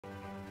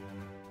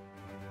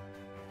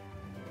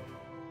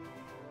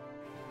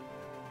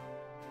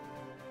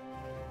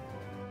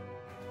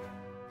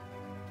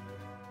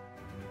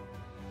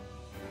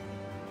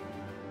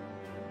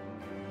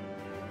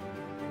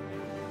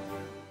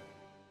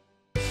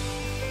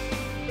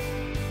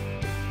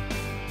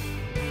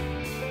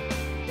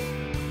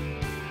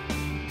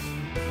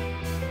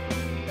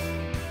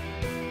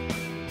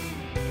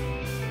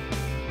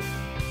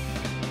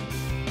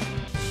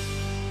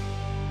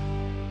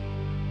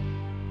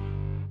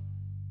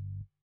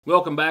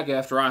Welcome back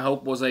after I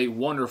hope was a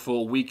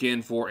wonderful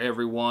weekend for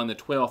everyone. The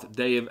 12th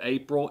day of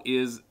April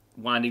is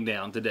winding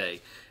down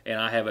today,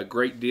 and I have a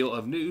great deal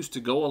of news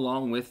to go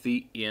along with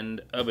the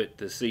end of it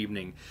this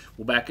evening.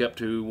 We'll back up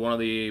to one of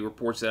the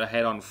reports that I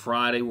had on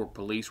Friday where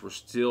police were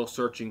still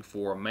searching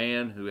for a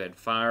man who had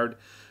fired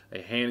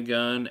a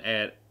handgun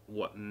at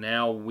what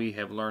now we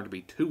have learned to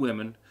be two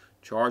women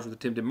charged with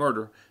attempted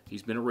murder.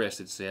 He's been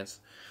arrested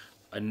since.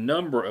 A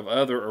number of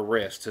other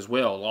arrests as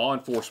well. Law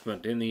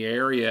enforcement in the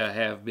area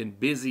have been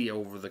busy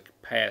over the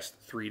past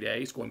 3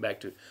 days, going back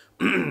to,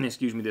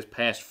 this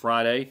past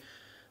Friday.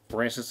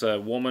 For instance,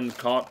 a woman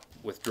caught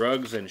with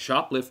drugs and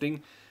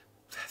shoplifting,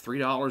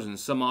 $3 and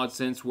some odd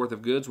cents worth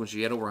of goods when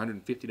she had over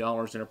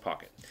 $150 in her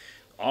pocket.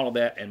 All of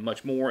that and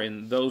much more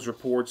in those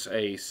reports.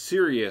 A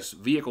serious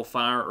vehicle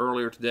fire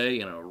earlier today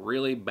in a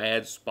really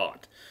bad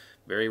spot.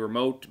 Very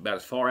remote, about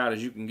as far out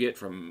as you can get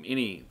from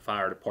any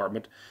fire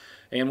department.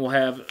 And we'll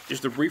have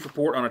just a brief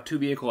report on a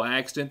two-vehicle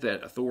accident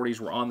that authorities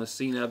were on the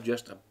scene of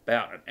just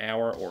about an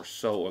hour or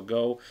so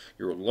ago.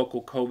 Your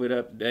local COVID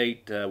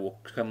update will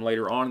come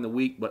later on in the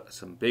week, but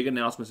some big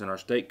announcements in our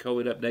state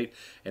COVID update.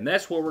 And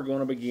that's where we're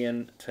going to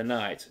begin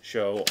tonight's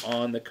show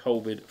on the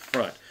COVID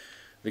front.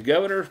 The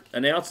governor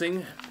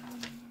announcing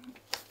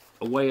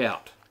a way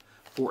out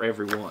for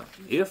everyone,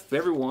 if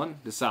everyone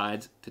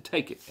decides to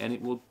take it, and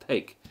it will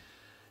take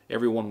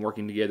everyone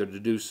working together to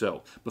do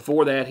so.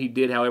 Before that, he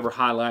did, however,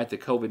 highlight the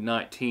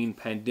COVID-19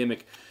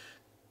 pandemic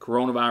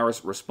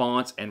coronavirus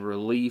response and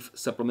relief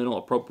Supplemental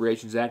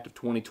Appropriations Act of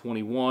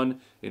 2021,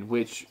 in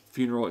which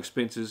funeral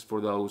expenses for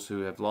those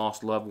who have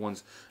lost loved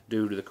ones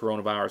due to the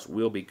coronavirus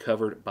will be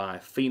covered by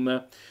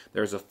FEMA.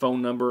 There's a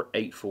phone number,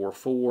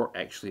 844,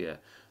 actually a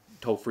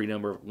toll-free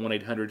number,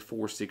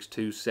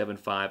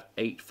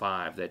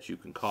 1-800-462-7585 that you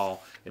can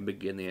call and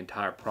begin the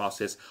entire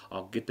process.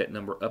 I'll get that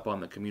number up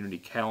on the community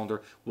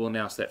calendar. We'll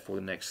announce that for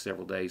the next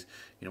several days.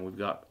 You know, we've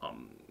got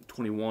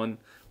 21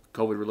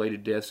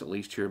 COVID-related deaths, at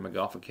least here in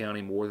Magafa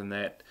County, more than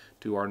that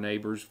to our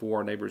neighbors, for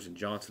our neighbors in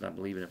Johnson, I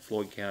believe, and in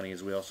Floyd County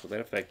as well. So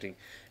that affecting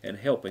and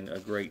helping a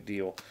great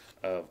deal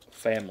of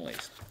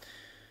families.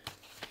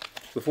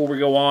 Before we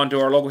go on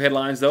to our local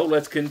headlines, though,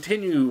 let's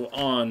continue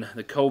on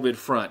the COVID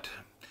front.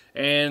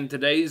 And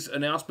today's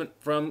announcement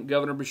from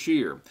Governor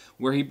Beshear,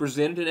 where he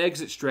presented an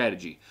exit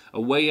strategy,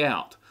 a way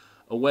out,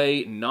 a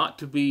way not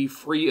to be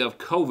free of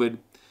COVID,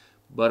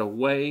 but a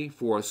way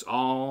for us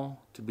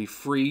all to be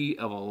free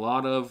of a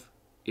lot of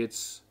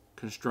its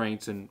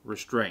constraints and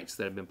restraints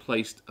that have been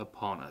placed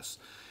upon us.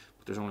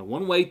 But there's only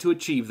one way to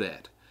achieve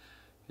that,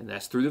 and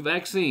that's through the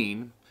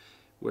vaccine,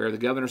 where the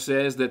governor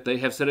says that they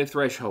have set a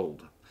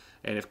threshold.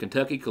 And if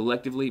Kentucky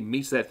collectively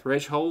meets that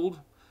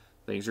threshold,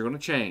 things are going to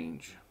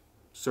change.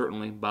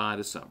 Certainly by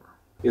the summer.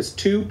 Is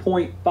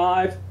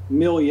 2.5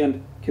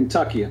 million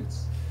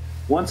Kentuckians.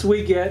 Once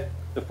we get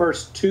the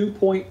first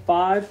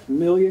 2.5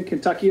 million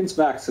Kentuckians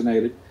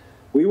vaccinated,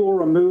 we will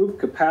remove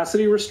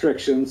capacity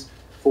restrictions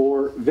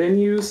for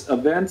venues,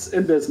 events,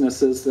 and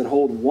businesses that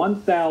hold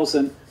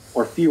 1,000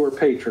 or fewer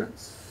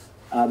patrons.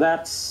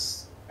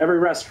 That's every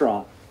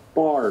restaurant,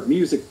 bar,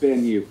 music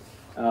venue,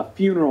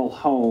 funeral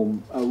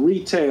home,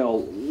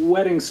 retail,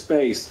 wedding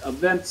space,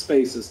 event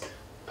spaces,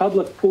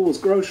 public pools,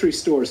 grocery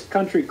stores,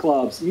 country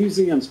clubs,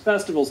 museums,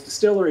 festivals,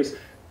 distilleries,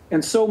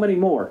 and so many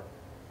more.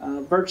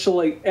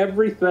 Virtually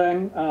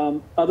everything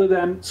other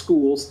than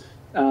schools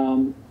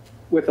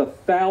with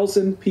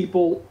 1,000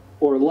 people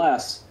or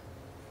less,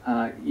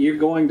 you're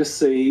going to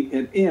see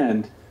an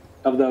end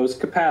of those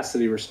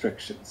capacity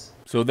restrictions.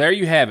 So there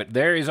you have it.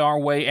 There is our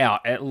way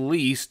out, at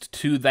least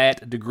to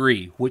that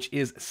degree, which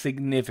is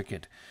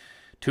significant.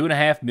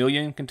 2.5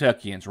 million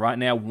Kentuckians. Right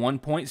now,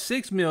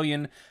 1.6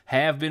 million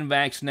have been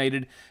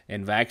vaccinated,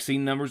 and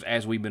vaccine numbers,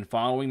 as we've been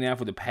following now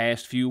for the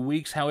past few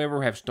weeks,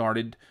 however, have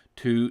started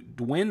to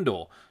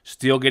dwindle.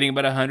 Still getting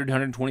about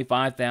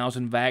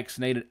 125,000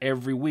 vaccinated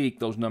every week.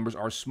 Those numbers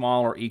are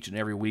smaller each and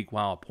every week,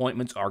 while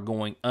appointments are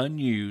going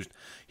unused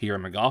here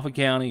in Magafa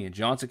County, in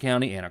Johnson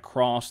County, and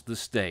across the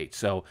state.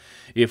 So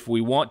if we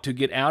want to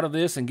get out of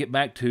this and get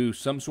back to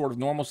some sort of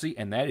normalcy,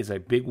 and that is a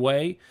big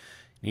way,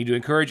 you need to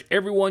encourage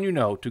everyone you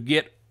know to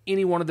get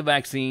any one of the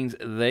vaccines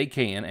they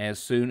can as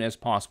soon as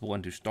possible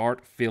and to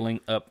start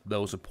filling up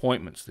those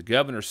appointments. The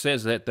governor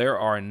says that there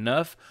are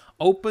enough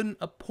open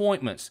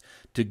appointments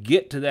to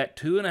get to that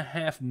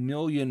 2.5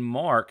 million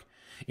mark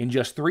in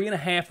just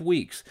 3.5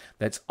 weeks.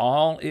 That's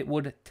all it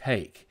would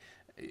take.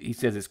 He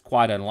says it's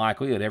quite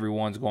unlikely that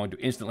everyone's going to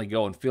instantly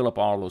go and fill up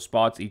all of those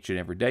spots each and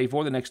every day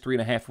for the next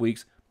 3.5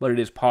 weeks, but it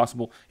is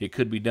possible. It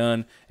could be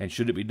done, and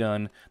should it be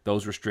done,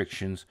 those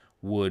restrictions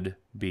would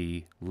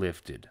be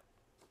lifted.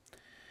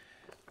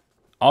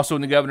 Also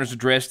in the governor's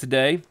address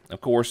today,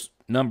 of course,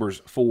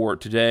 numbers for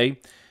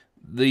today,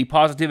 the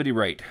positivity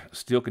rate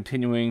still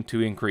continuing to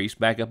increase,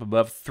 back up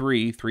above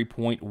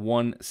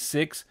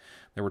 3.16.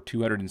 There were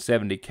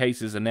 270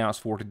 cases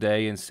announced for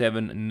today and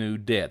 7 new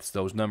deaths.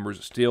 Those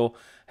numbers still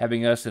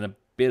having us in a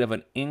bit of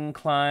an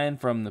incline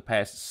from the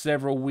past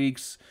several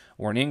weeks,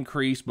 or an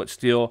increase, but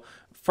still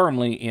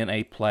firmly in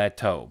a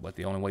plateau. But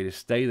the only way to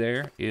stay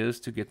there is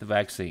to get the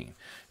vaccine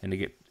and to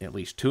get at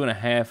least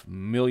 2.5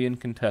 million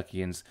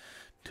Kentuckians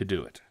to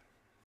do it.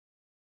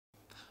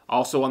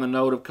 Also on the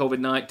note of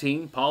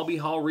COVID-19, Paul B.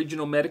 Hall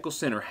Regional Medical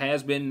Center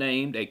has been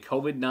named a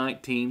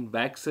COVID-19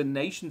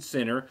 vaccination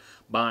center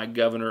by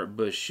Governor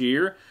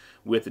Beshear.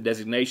 With the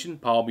designation,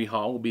 Paul B.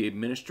 Hall will be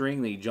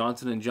administering the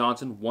Johnson &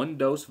 Johnson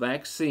one-dose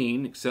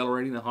vaccine,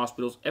 accelerating the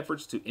hospital's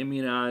efforts to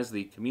immunize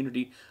the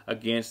community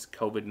against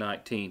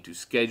COVID-19. To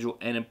schedule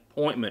an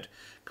appointment,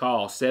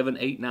 call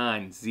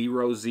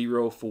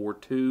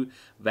 789-0042.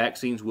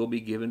 Vaccines will be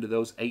given to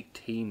those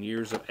 18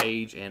 years of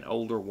age and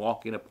older.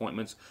 Walk-in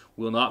appointments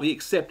will not be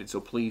accepted, so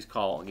please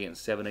call again,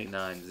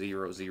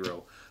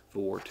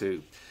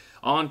 789-0042.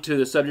 On to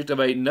the subject of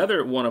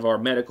another one of our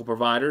medical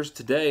providers.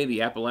 Today,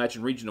 the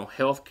Appalachian Regional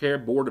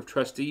Healthcare Board of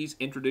Trustees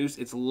introduced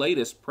its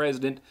latest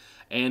president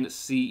and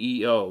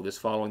CEO. This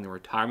following the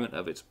retirement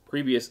of its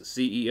previous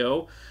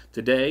CEO.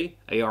 Today,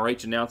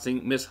 ARH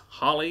announcing Miss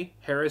Holly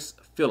Harris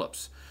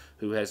Phillips,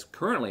 who has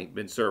currently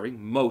been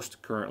serving, more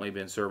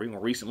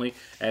recently,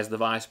 as the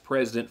Vice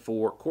President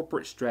for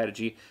Corporate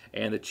Strategy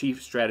and the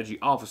Chief Strategy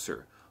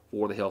Officer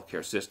for the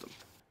healthcare system,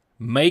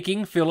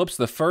 making Phillips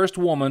the first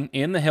woman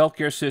in the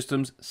healthcare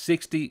system's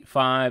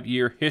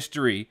 65-year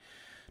history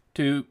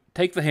to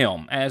take the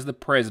helm as the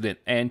President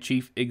and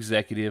Chief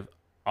Executive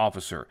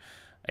Officer.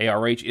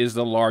 ARH is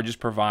the largest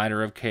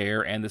provider of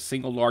care and the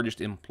single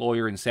largest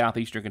employer in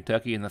southeastern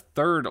Kentucky and the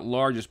third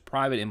largest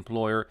private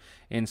employer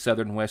in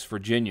southern West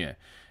Virginia.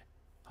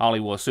 Holly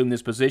will assume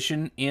this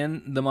position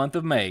in the month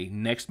of May,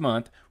 next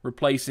month,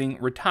 replacing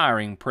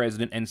retiring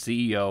President and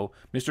CEO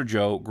Mr.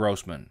 Joe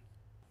Grossman.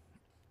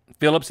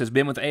 Phillips has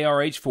been with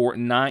ARH for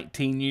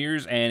 19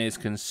 years and is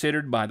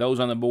considered by those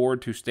on the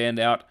board to stand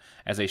out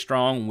as a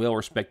strong,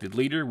 well-respected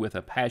leader with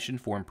a passion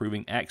for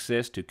improving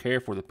access to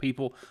care for the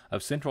people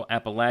of Central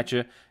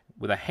Appalachia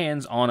with a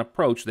hands-on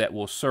approach that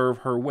will serve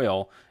her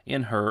well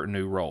in her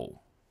new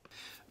role.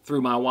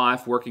 Through my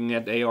wife working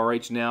at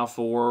ARH now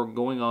for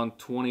going on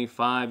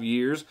 25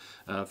 years,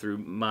 through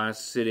my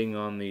sitting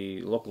on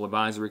the local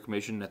advisory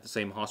commission at the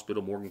same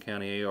hospital, Morgan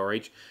County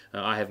ARH,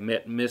 I have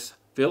met Miss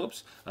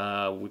Phillips.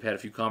 We've had a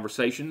few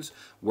conversations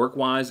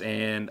work-wise,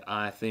 and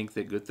I think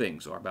that good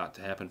things are about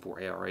to happen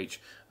for ARH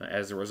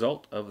as a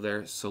result of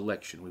their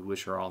selection. We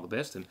wish her all the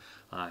best, and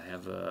I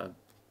have a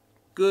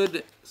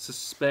good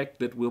suspect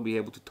that we'll be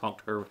able to talk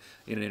to her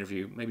in an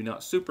interview, maybe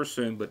not super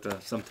soon,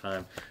 but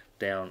sometime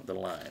down the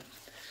line.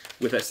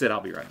 With that said, I'll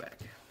be right back.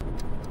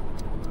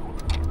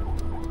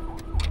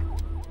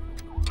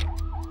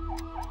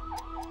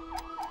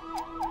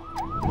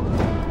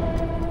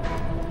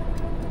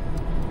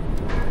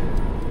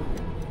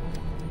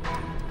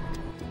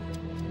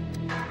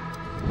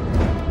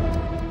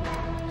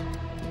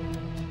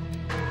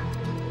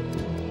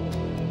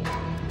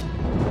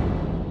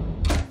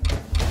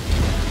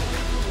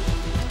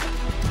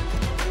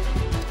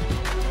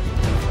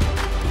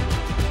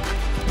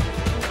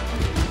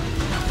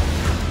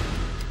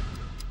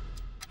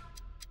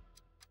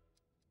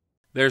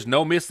 There's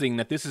no missing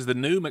that this is the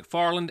new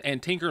McFarland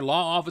and Tinker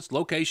Law Office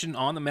location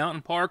on the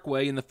Mountain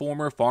Parkway in the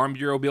former Farm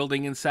Bureau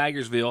building in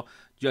Sagersville,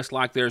 just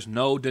like there's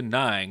no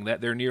denying that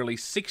their nearly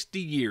 60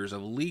 years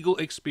of legal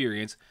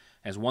experience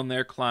has won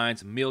their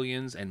clients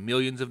millions and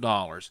millions of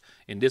dollars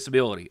in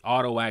disability,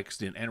 auto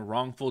accident, and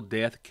wrongful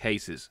death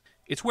cases.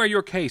 It's where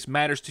your case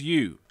matters to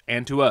you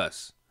and to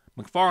us.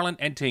 McFarland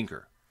and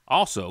Tinker,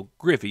 also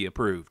Griffey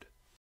approved.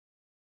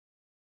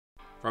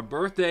 From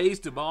birthdays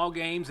to ball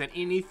games and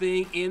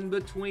anything in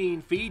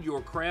between, feed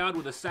your crowd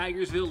with a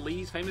Sagersville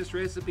Lee's Famous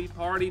Recipe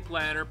party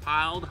platter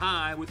piled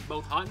high with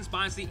both hot and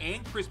spicy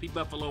and crispy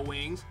buffalo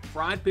wings,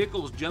 fried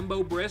pickles,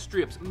 jumbo breast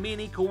strips,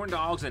 mini corn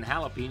dogs, and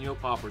jalapeno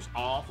poppers,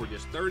 all for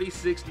just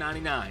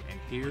 $36.99. And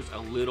here's a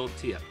little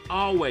tip.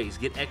 Always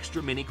get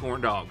extra mini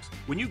corn dogs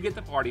when you get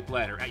the party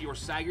platter at your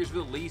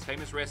Sagersville Lee's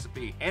Famous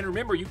Recipe. And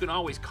remember, you can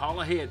always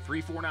call ahead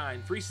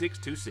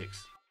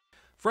 349-3626.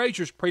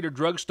 Frazier's Prater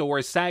Drug Store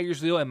is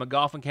Sagersville and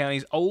Magoffin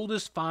County's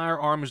oldest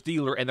firearms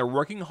dealer, and they're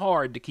working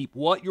hard to keep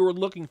what you're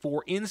looking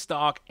for in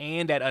stock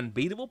and at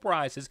unbeatable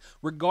prices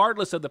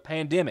regardless of the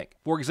pandemic.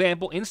 For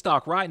example, in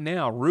stock right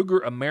now,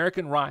 Ruger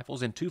American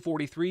rifles in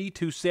 .243,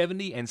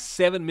 .270, and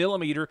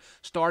 7mm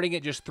starting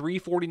at just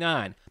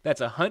 $349.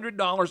 That's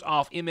 $100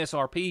 off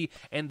MSRP,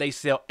 and they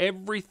sell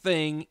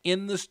everything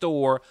in the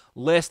store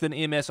less than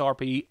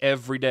MSRP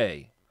every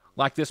day.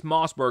 Like this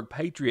Mossberg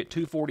Patriot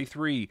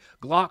 .243,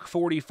 Glock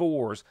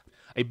 44s,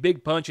 a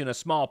big punch in a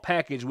small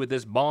package with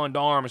this Bond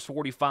Arms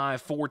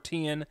 45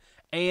 410,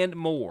 and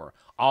more.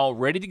 All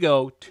ready to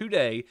go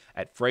today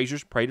at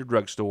Frazier's Prater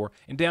Drug Store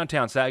in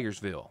downtown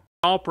Sagersville.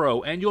 All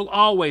Pro, and you'll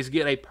always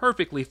get a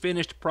perfectly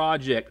finished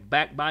project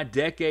backed by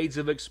decades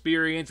of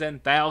experience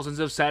and thousands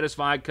of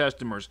satisfied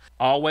customers.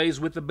 Always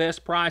with the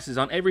best prices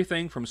on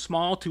everything from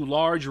small to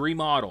large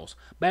remodels,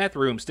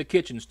 bathrooms to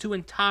kitchens to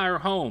entire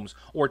homes,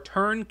 or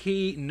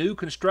turnkey new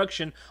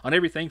construction on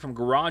everything from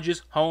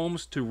garages,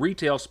 homes to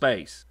retail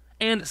space.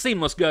 And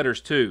seamless gutters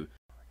too.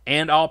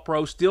 And All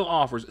Pro still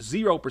offers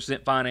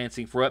 0%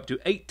 financing for up to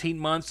 18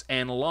 months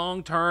and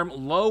long-term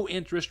low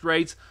interest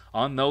rates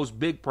on those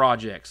big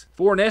projects.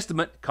 For an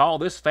estimate, call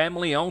this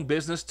family-owned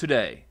business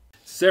today.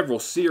 Several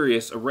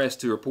serious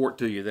arrests to report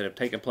to you that have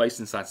taken place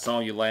since I saw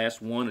you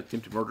last. One,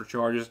 attempted murder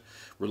charges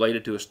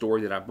related to a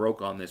story that I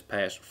broke on this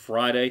past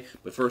Friday.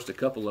 But first, a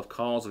couple of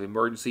calls of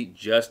emergency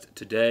just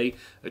today.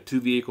 A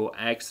two-vehicle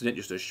accident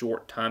just a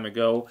short time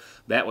ago.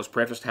 That was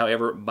prefaced,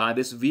 however, by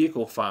this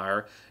vehicle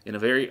fire in a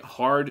very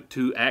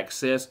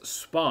hard-to-access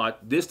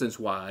spot,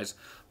 distance-wise,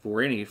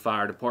 for any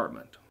fire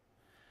department.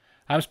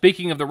 I'm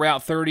speaking of the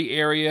Route 30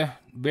 area,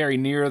 very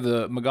near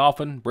the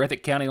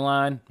Magoffin-Breathitt County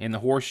line in the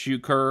Horseshoe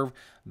Curve.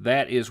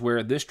 That is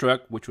where this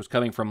truck, which was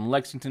coming from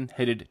Lexington,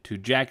 headed to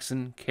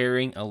Jackson,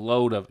 carrying a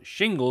load of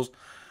shingles.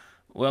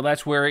 Well,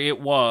 that's where it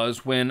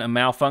was when a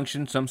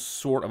malfunction, some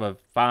sort of a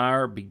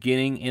fire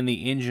beginning in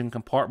the engine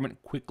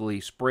compartment,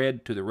 quickly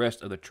spread to the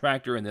rest of the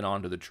tractor and then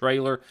onto the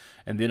trailer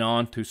and then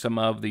on to some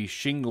of the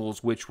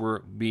shingles which were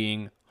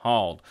being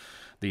hauled.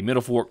 The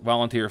Middle Fork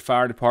Volunteer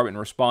Fire Department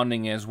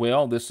responding as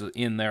well. This is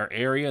in their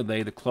area.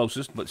 They the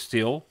closest, but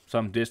still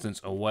some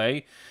distance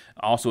away.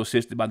 Also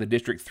assisted by the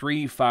District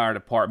 3 Fire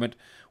Department.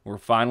 We're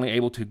finally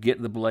able to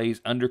get the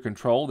blaze under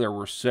control. There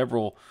were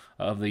several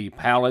of the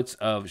pallets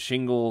of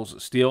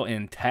shingles still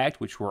intact,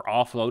 which were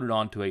offloaded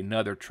onto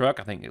another truck.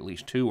 I think at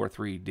least 2 or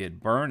 3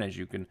 did burn, as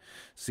you can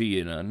see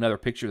in another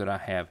picture that I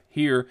have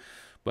here.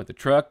 But the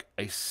truck,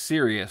 a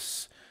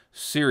serious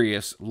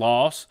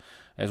loss,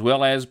 as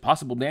well as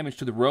possible damage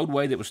to the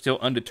roadway that was still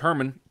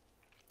undetermined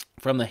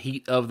from the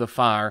heat of the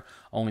fire,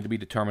 only to be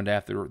determined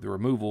after the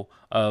removal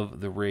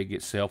of the rig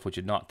itself, which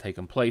had not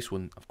taken place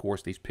when, of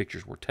course, these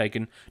pictures were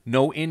taken.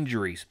 No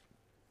injuries,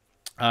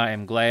 I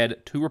am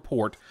glad to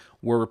report,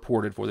 were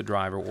reported for the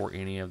driver or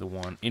any of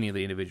the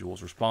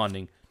individuals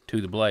responding to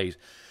the blaze.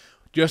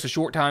 Just a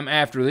short time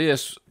after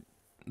this,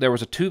 there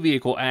was a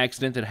two-vehicle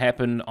accident that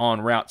happened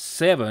on Route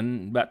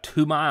 7, about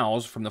 2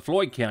 miles from the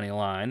Floyd County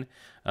line.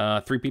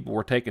 3 people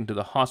were taken to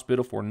the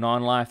hospital for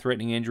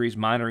non-life-threatening injuries,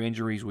 minor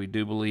injuries, we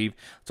do believe.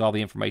 That's all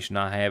the information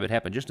I have. It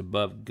happened just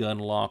above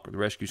Gunlock, where the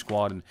rescue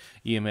squad and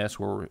EMS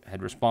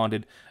had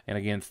responded. And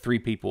again, 3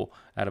 people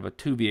out of a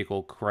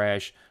two-vehicle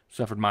crash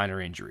suffered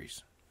minor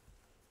injuries.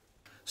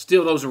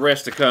 Still those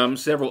arrests to come,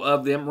 several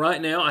of them.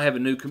 Right now, I have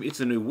it's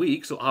a new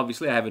week, so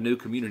obviously I have a new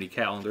community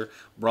calendar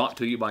brought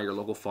to you by your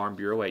local Farm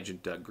Bureau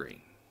agent, Doug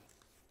Green.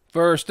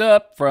 First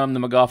up, from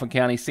the Magoffin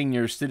County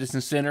Senior Citizen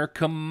Center,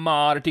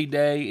 Commodity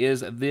Day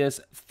is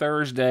this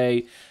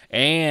Thursday,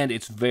 and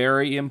it's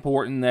very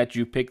important that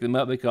you pick them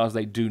up because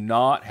they do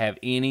not have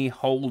any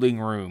holding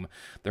room.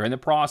 They're in the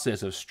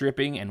process of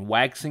stripping and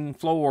waxing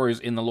floors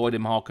in the Lloyd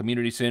M. Hall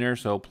Community Center,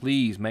 so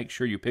please make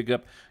sure you pick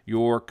up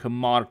your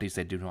commodities.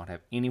 They do not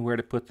have anywhere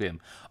to put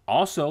them.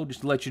 Also, just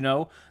to let you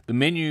know, the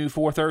menu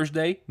for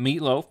Thursday,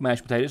 meatloaf,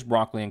 mashed potatoes,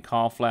 broccoli, and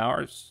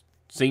cauliflower.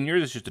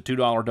 Seniors, it's just a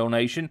 $2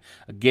 donation.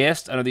 A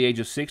guest under the age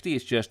of 60,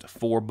 it's just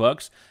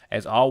 $4.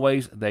 As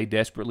always, they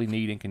desperately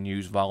need and can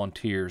use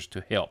volunteers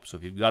to help. So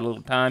if you've got a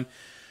little time,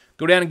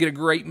 go down and get a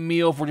great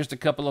meal for just a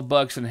couple of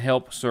bucks and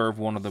help serve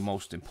one of the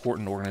most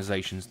important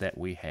organizations that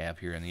we have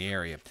here in the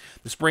area.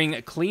 The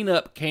spring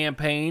cleanup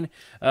campaign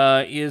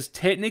is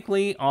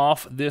technically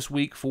off this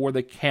week for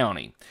the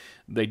county.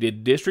 They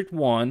did District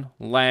 1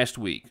 last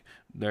week.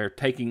 They're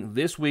taking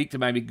this week to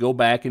maybe go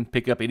back and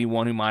pick up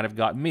anyone who might have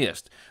got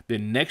missed.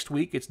 Then next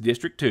week, it's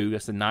District 2.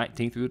 That's the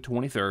 19th through the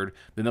 23rd.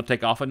 Then they'll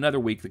take off another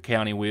week, the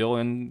county will,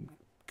 and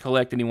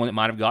collect anyone that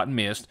might have gotten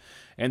missed.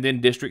 And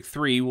then District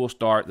 3 will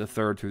start the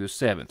 3rd through the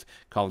 7th.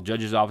 Call the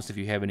judge's office if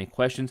you have any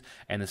questions.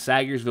 And the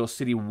Sagersville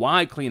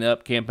citywide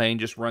cleanup campaign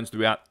just runs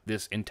throughout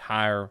this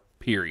entire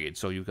period.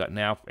 So you've got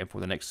now and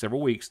for the next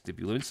several weeks, if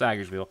you live in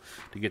Sagersville,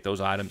 to get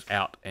those items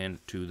out and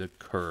to the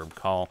curb.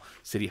 Call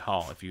City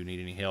Hall if you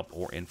need any help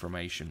or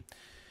information.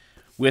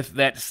 With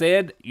that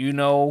said, you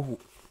know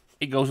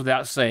it goes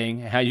without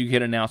saying how you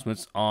get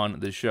announcements on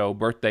the show.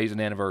 Birthdays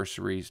and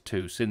anniversaries,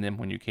 too. Send them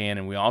when you can.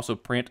 And we also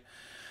print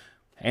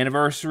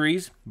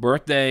anniversaries,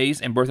 birthdays,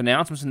 and birth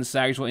announcements in the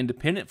Sagersville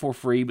Independent for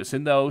free, but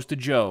send those to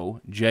Joe,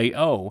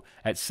 J-O,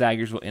 at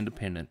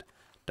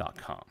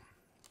SagersvilleIndependent.com.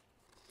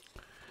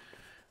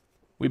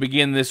 We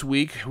begin this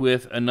week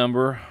with a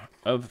number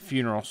of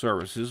funeral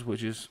services,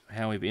 which is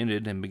how we've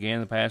ended and began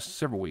the past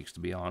several weeks,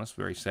 to be honest,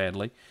 very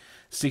sadly.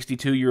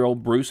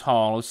 62-year-old Bruce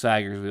Hall of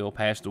Sagersville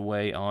passed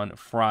away on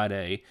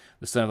Friday,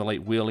 the son of the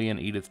late Willie and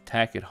Edith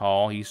Tackett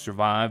Hall. He's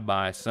survived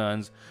by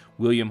sons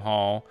William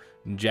Hall,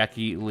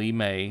 Jackie Lee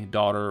May,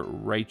 daughter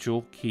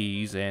Rachel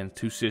Keys, and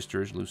 2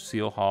 sisters,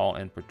 Lucille Hall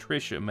and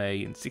Patricia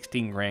May, and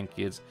 16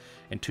 grandkids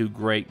and 2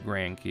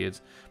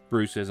 great-grandkids.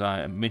 Bruce, as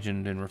I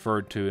mentioned and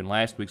referred to in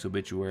last week's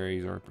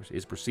obituaries,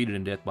 is preceded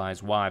in death by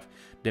his wife,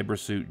 Deborah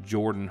Sue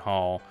Jordan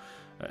Hall,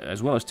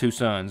 as well as 2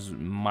 sons,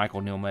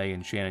 Michael Neil May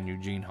and Shannon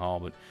Eugene Hall,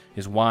 but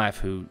his wife,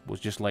 who was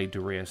just laid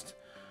to rest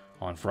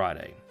on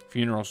Friday.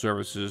 Funeral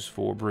services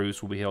for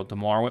Bruce will be held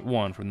tomorrow at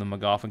 1 from the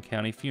Magoffin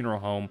County Funeral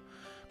Home,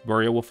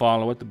 Burial will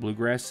follow at the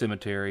Bluegrass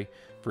Cemetery.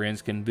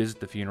 Friends can visit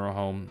the funeral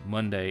home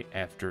Monday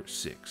after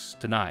 6.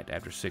 Tonight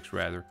after 6,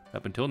 rather,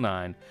 up until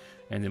 9,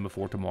 and then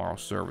before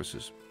tomorrow's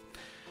services.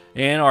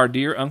 And our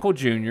dear Uncle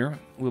Junior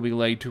will be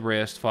laid to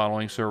rest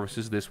following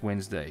services this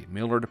Wednesday.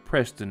 Millard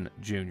Preston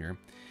Jr.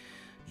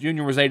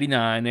 Jr. was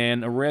 89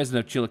 and a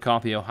resident of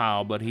Chillicothe,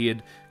 Ohio, but he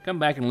had come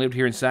back and lived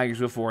here in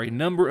Sagersville for a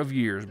number of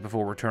years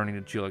before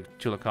returning to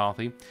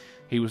Chillicothe.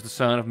 He was the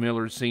son of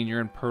Millard Sr.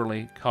 and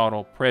Pearlie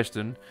Caudle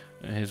Preston.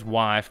 His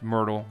wife,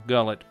 Myrtle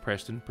Gullett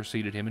Preston,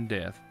 preceded him in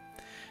death.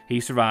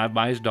 He's survived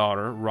by his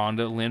daughter,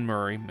 Rhonda Lynn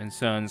Murray, and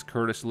sons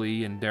Curtis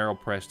Lee and Darrell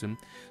Preston,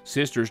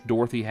 sisters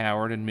Dorothy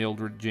Howard and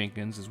Mildred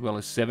Jenkins, as well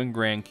as 7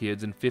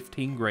 grandkids and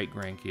 15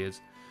 great-grandkids.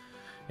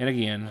 And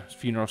again,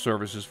 funeral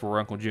services for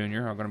Uncle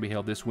Junior are going to be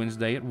held this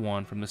Wednesday at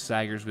 1 from the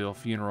Sagersville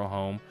Funeral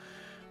Home.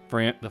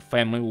 The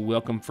family will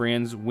welcome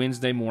friends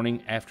Wednesday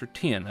morning after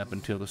 10 up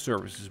until the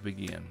services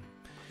begin.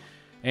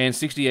 And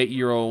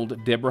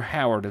 68-year-old Deborah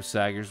Howard of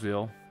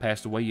Sagersville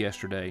passed away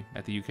yesterday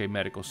at the UK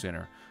Medical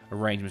Center.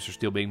 Arrangements are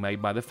still being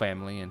made by the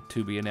family and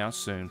to be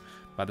announced soon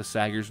by the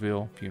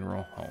Sagersville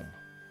Funeral Home.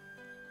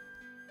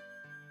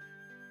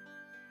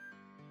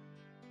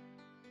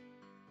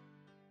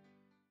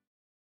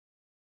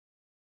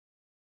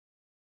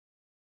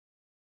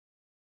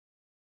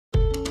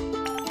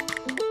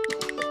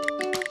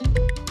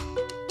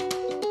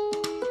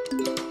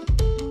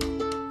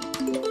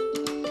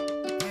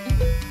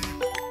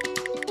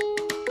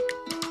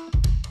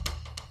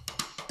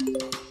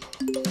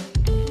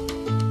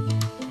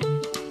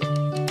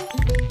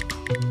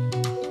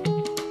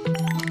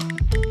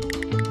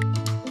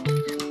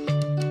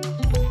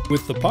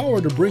 With the power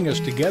to bring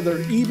us together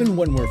even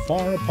when we're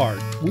far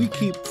apart, we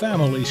keep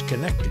families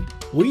connected.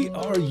 We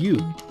are you.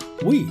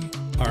 We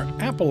are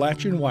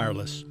Appalachian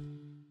Wireless.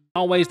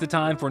 Always the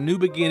time for new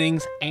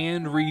beginnings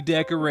and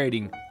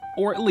redecorating,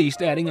 or at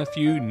least adding a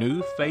few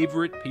new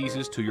favorite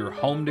pieces to your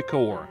home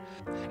decor.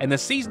 And the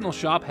Seasonal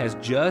Shop has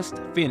just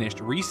finished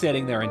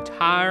resetting their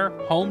entire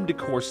home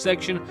decor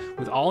section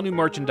with all new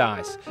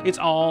merchandise. It's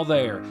all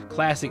there.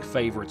 Classic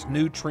favorites,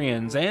 new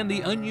trends, and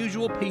the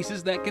unusual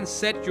pieces that can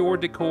set your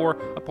decor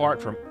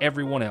apart from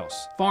everyone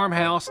else.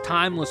 Farmhouse,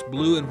 timeless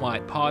blue and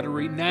white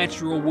pottery,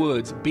 natural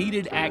woods,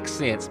 beaded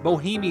accents,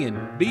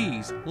 bohemian,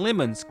 bees,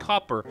 lemons,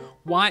 copper,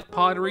 white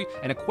pottery,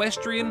 and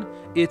equestrian.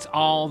 It's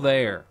all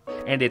there.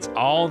 And it's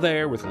all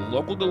there with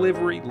local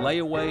delivery,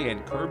 layaway,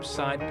 and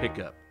curbside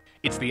pickup.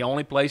 It's the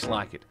only place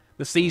like it,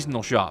 the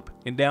Seasonal Shop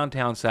in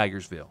downtown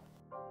Sagersville.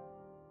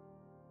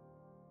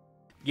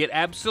 Get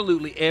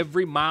absolutely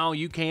every mile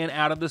you can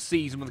out of the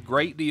season with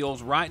great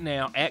deals right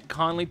now at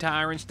Conley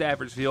Tire in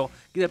Staffordsville.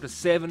 Get up to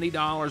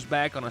 $70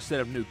 back on a set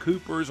of new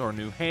Coopers or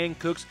new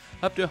Hancooks,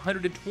 up to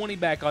 $120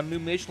 back on new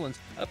Michelins,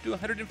 up to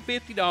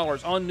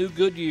 $150 on new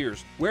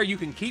Goodyears, where you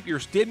can keep your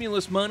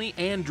stimulus money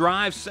and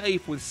drive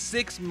safe with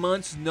 6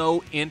 months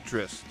no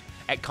interest.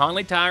 At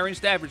Conley Tire in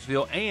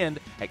Staffordsville and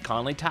at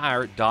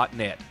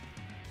conleytire.net.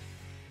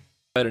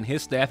 Bud and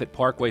his staff at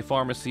Parkway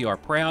Pharmacy are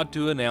proud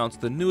to announce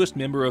the newest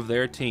member of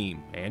their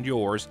team, and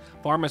yours,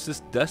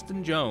 pharmacist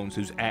Dustin Jones,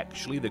 who's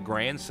actually the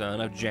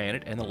grandson of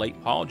Janet and the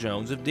late Paul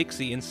Jones of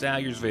Dixie in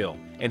Salyersville.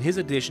 And his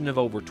addition of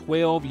over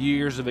 12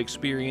 years of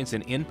experience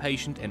in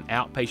inpatient and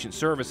outpatient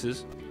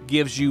services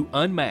gives you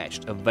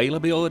unmatched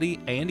availability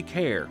and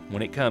care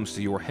when it comes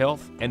to your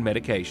health and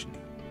medication.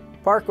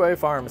 Parkway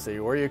Pharmacy,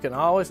 where you can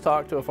always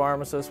talk to a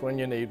pharmacist when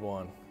you need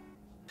one.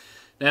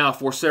 Now,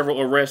 for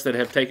several arrests that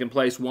have taken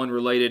place, one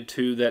related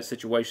to that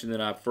situation that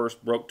I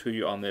first broke to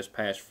you on this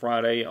past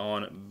Friday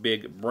on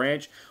Big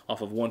Branch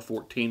off of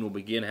 114. We'll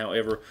begin,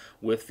 however,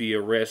 with the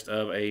arrest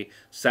of a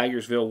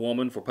Sagersville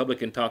woman for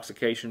public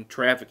intoxication,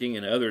 trafficking,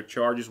 and other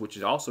charges,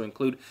 which also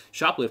include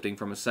shoplifting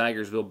from a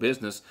Sagersville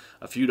business,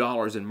 a few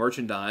dollars in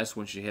merchandise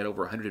when she had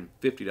over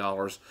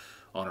 $150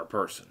 on her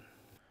person.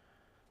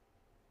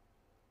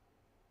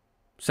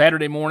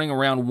 Saturday morning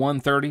around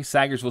 1:30,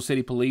 Sagersville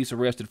City Police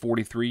arrested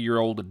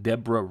 43-year-old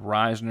Deborah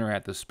Reisner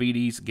at the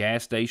Speedy's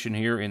gas station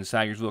here in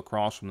Sagersville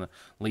across from the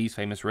Lee's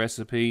Famous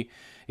Recipe.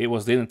 It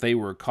was then that they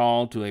were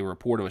called to a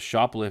report of a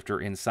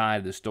shoplifter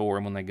inside the store,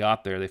 and when they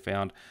got there, they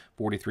found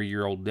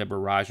 43-year-old Deborah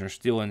Reisner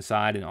still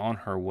inside and on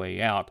her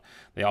way out.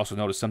 They also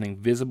noticed something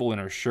visible in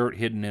her shirt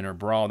hidden in her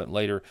bra that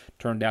later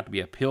turned out to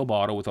be a pill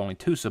bottle with only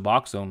 2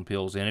 Suboxone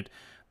pills in it.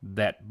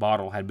 That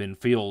bottle had been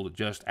filled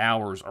just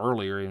hours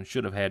earlier and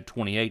should have had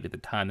 28 at the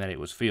time that it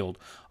was filled.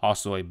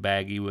 Also a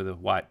baggie with a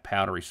white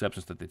powdery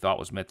substance that they thought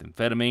was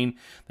methamphetamine.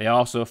 They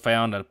also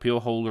found a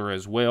pill holder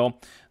as well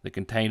that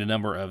contained a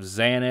number of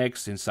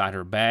Xanax inside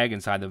her bag,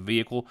 inside the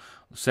vehicle.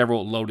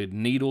 Several loaded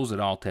needles that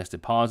all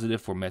tested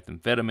positive for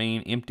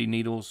methamphetamine, empty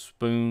needles,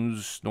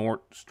 spoons,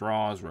 snort,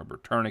 straws, rubber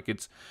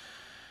tourniquets.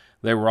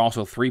 There were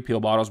also 3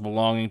 pill bottles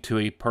belonging to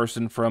a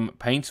person from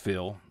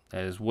Paintsville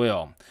as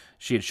well.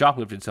 She had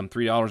shoplifted some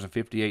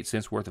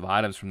 $3.58 worth of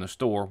items from the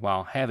store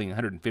while having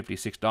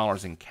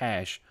 $156 in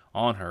cash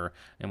on her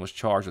and was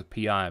charged with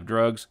PI of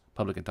drugs,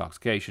 public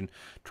intoxication,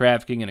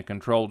 trafficking, and a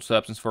controlled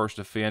substance first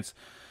offense.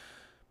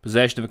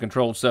 possession of a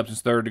controlled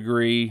substance, 3rd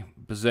degree,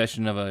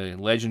 possession of a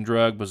legend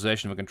drug,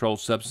 possession of a controlled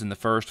substance in the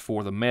first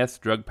for the meth,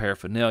 drug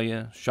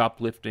paraphernalia,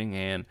 shoplifting,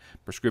 and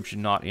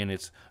prescription not in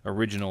its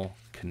original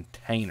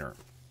container.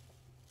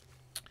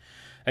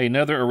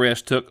 Another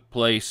arrest took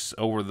place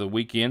over the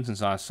weekend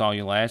since I saw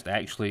you last,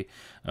 actually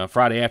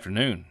Friday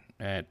afternoon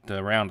at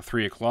around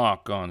 3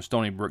 o'clock on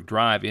Stony Brook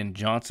Drive in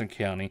Johnson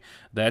County.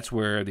 That's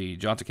where the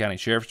Johnson County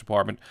Sheriff's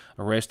Department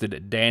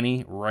arrested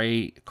Danny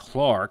Ray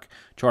Clark,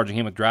 charging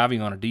him with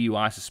driving on a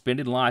DUI,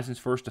 suspended license,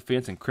 first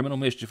offense, and criminal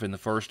mischief in the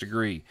 1st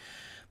degree.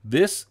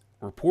 This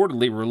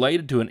reportedly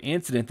related to an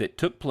incident that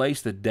took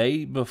place the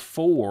day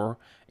before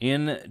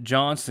in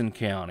Johnson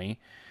County,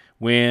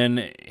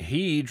 when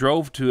he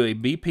drove to a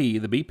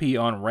BP, the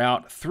BP on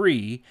Route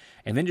 3,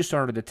 and then just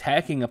started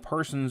attacking a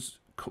person's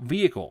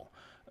vehicle.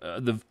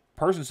 The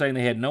person saying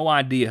they had no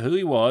idea who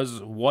he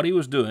was, what he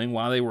was doing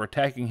while they were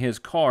attacking his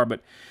car,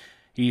 but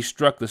he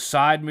struck the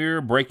side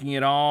mirror, breaking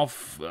it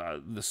off,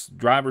 the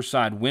driver's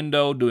side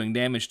window, doing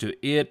damage to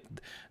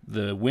it,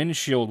 the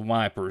windshield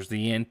wipers,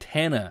 the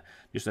antenna,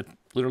 just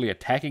literally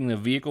attacking the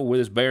vehicle with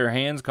his bare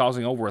hands,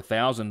 causing over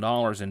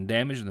 $1,000 in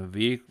damage, and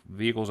the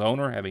vehicle's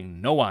owner having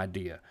no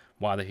idea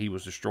why he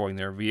was destroying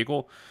their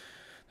vehicle.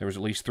 There was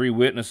at least 3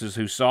 witnesses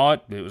who saw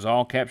it. It was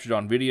all captured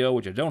on video,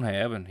 which I don't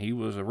have, and he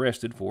was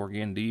arrested for,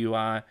 again,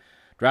 DUI,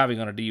 driving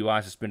on a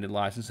DUI, suspended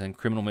license, and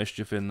criminal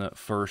mischief in the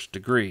 1st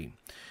degree.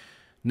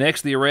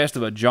 Next, the arrest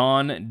of a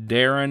John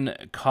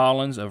Darren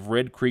Collins of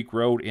Red Creek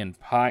Road in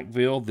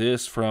Pikeville.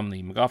 This from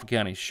the Magoffin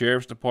County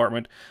Sheriff's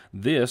Department.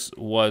 This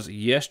was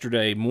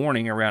yesterday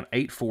morning around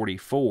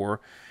 8:44.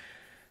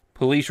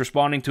 Police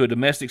responding to a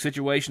domestic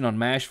situation on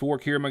Mash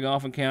Fork here in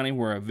Magoffin County,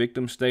 where a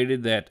victim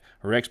stated that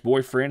her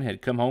ex-boyfriend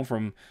had come home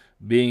from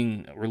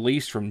being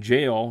released from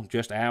jail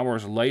just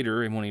hours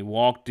later, and when he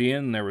walked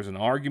in, there was an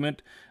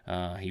argument.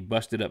 He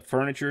busted up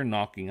furniture,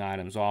 knocking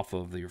items off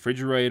of the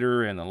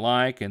refrigerator and the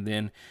like, and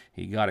then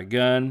he got a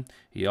gun.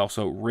 He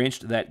also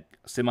wrenched that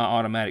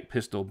semi-automatic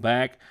pistol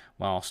back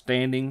while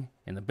standing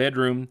in the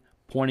bedroom,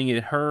 pointing it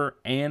at her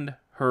and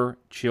her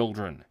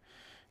children.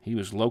 He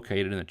was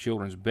located in the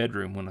children's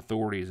bedroom when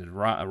authorities had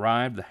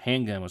arrived. The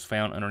handgun was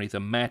found underneath a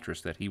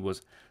mattress that he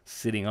was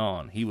sitting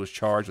on. He was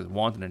charged with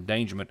wanton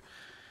endangerment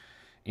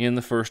in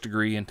the 1st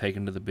degree and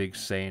taken to the Big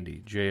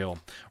Sandy jail.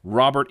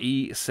 Robert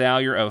E.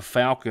 Salyer of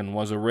Falcon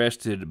was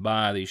arrested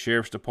by the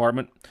Sheriff's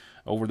Department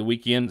over the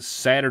weekend,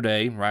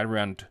 Saturday, right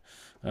around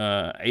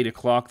 8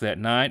 o'clock that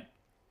night,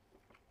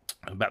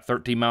 about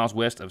 13 miles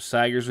west of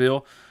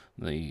Sayersville.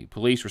 The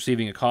police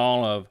receiving a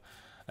call of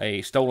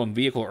a stolen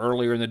vehicle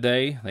earlier in the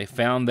day. They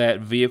found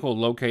that vehicle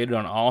located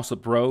on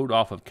Alsop Road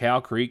off of Cow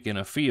Creek in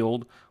a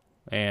field,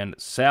 and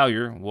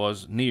Salyer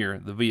was near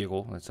the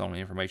vehicle. That's the only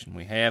information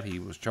we have. He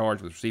was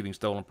charged with receiving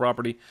stolen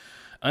property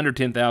under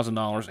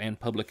 $10,000 and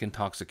public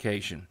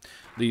intoxication.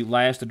 The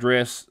last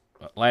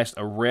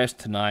arrest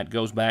tonight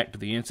goes back to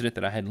the incident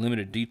that I had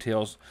limited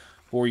details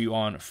for you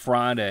on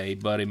Friday,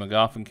 but a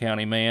Magoffin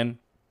County man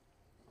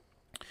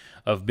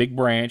of Big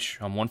Branch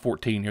on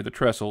 114 near the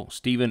Trestle,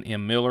 Stephen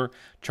M. Miller,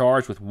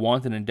 charged with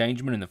wanton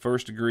endangerment in the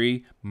 1st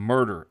degree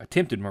murder,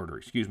 attempted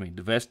murder,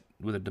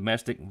 with a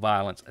domestic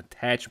violence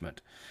attachment.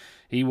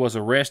 He was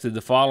arrested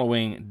the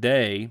following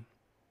day.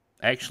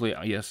 Actually,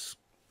 yes,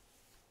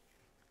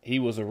 he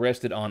was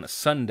arrested on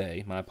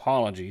Sunday, my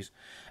apologies,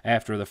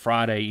 after the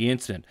Friday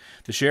incident.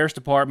 The Sheriff's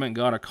Department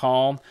got a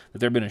call that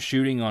there had been a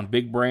shooting on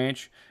Big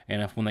Branch,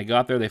 and when they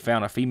got there, they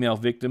found a female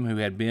victim who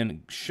had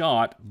been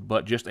shot,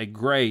 but just a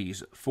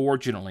graze,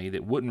 fortunately,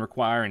 that wouldn't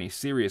require any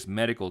serious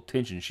medical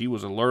attention. She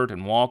was alert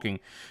and walking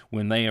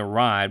when they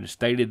arrived,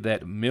 stated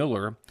that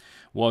Miller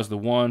was the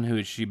one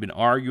who she'd been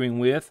arguing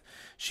with.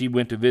 She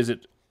went to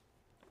visit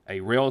a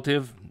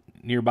relative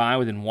nearby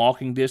within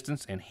walking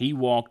distance, and he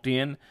walked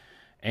in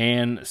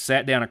and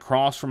sat down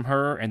across from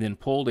her and then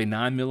pulled a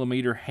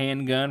 9mm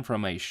handgun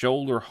from a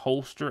shoulder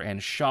holster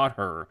and shot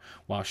her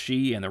while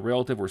she and the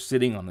relative were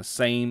sitting on the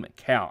same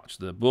couch.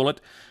 The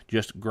bullet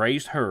just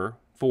grazed her,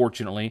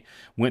 fortunately,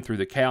 went through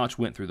the couch,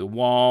 went through the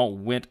wall,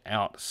 went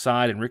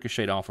outside and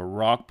ricocheted off a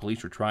rock.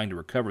 Police were trying to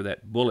recover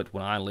that bullet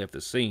when I left the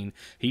scene.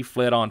 He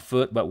fled on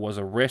foot but was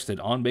arrested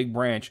on Big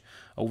Branch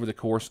over the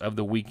course of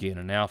the weekend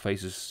and now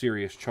faces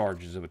serious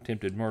charges of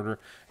attempted murder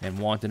and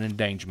wanton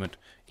endangerment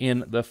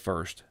in the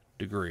 1st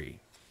degree.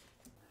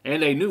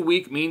 And a new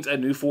week means a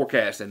new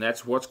forecast, and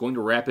that's what's going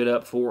to wrap it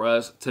up for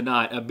us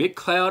tonight. A bit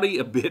cloudy,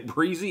 a bit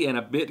breezy, and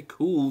a bit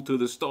cool to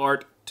the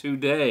start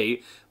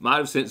today. Might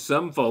have sent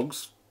some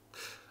folks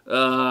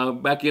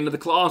back into the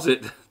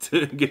closet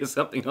to get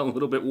something a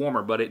little bit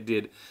warmer, but it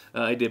did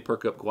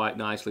perk up quite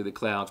nicely. The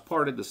clouds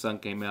parted, the sun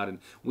came out, and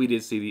we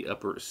did see the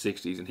upper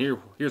 60s. And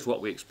here's what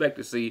we expect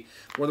to see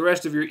for the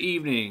rest of your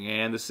evening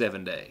and the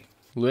 7-day.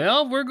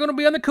 Well, we're going to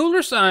be on the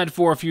cooler side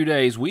for a few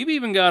days. We've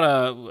even got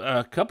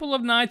a couple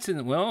of nights in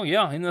the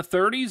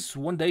 30s,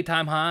 one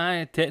daytime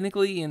high,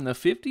 technically in the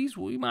 50s.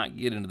 We might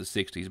get into the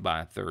 60s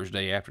by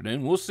Thursday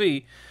afternoon. We'll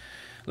see.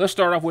 Let's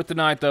start off with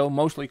tonight, though.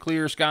 Mostly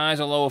clear skies,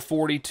 a low of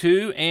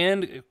 42,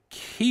 and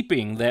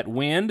keeping that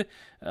wind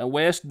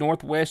west,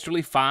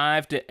 northwesterly,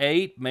 5 to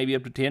 8, maybe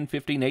up to 10,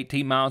 15,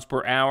 18 miles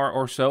per hour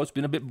or so. It's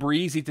been a bit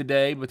breezy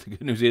today, but the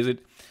good news is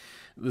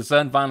the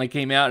sun finally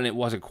came out, and it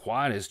wasn't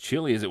quite as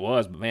chilly as it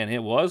was, but man,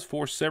 it was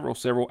for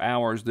several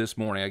hours this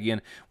morning.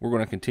 Again, we're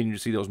going to continue to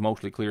see those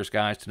mostly clear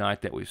skies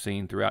tonight that we've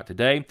seen throughout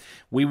today.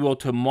 We will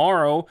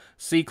tomorrow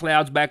see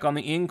clouds back on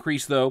the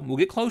increase, though. We'll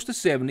get close to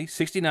 70,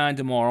 69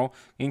 tomorrow,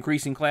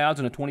 increasing clouds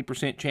and a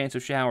 20% chance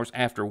of showers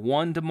after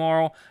 1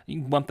 tomorrow.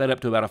 You can bump that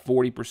up to about a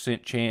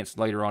 40% chance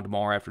later on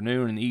tomorrow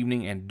afternoon and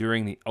evening and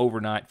during the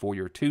overnight for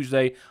your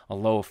Tuesday, a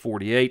low of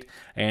 48,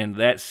 and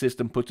that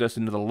system puts us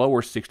into the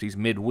lower 60s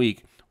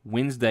midweek.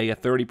 Wednesday, a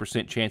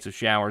 30% chance of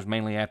showers,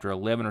 mainly after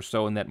 11 or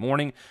so in that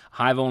morning.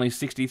 High of only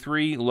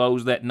 63,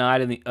 lows that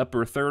night in the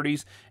upper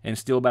 30s, and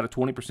still about a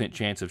 20%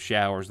 chance of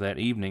showers that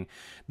evening.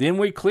 Then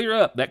we clear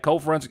up. That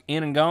cold front's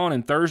in and gone,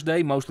 and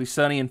Thursday, mostly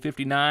sunny and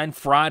 59.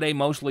 Friday,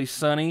 mostly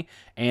sunny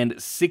and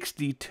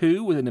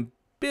 62, with a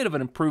bit of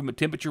an improvement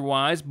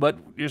temperature-wise,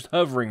 but just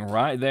hovering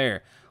right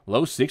there.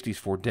 Low 60s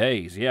for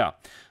days, yeah.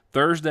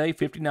 Thursday,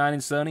 59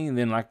 and sunny, and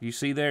then like you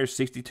see there,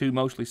 62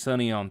 mostly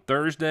sunny on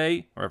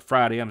Thursday, or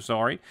Friday, I'm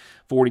sorry.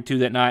 42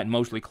 that night and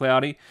mostly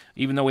cloudy.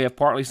 Even though we have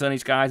partly sunny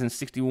skies and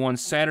 61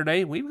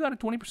 Saturday, we've got a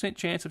 20%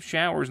 chance of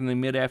showers in the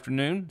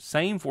mid-afternoon.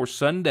 Same for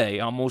Sunday,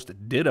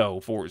 almost ditto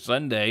for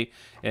Sunday.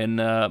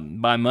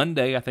 And by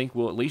Monday, I think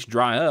we'll at least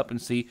dry up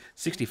and see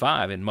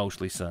 65 and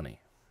mostly sunny.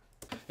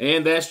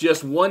 And that's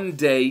just one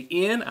day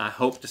in. I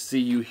hope to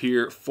see you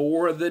here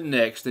for the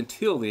next.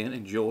 Until then,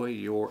 enjoy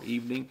your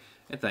evening.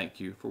 And thank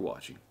you for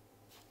watching.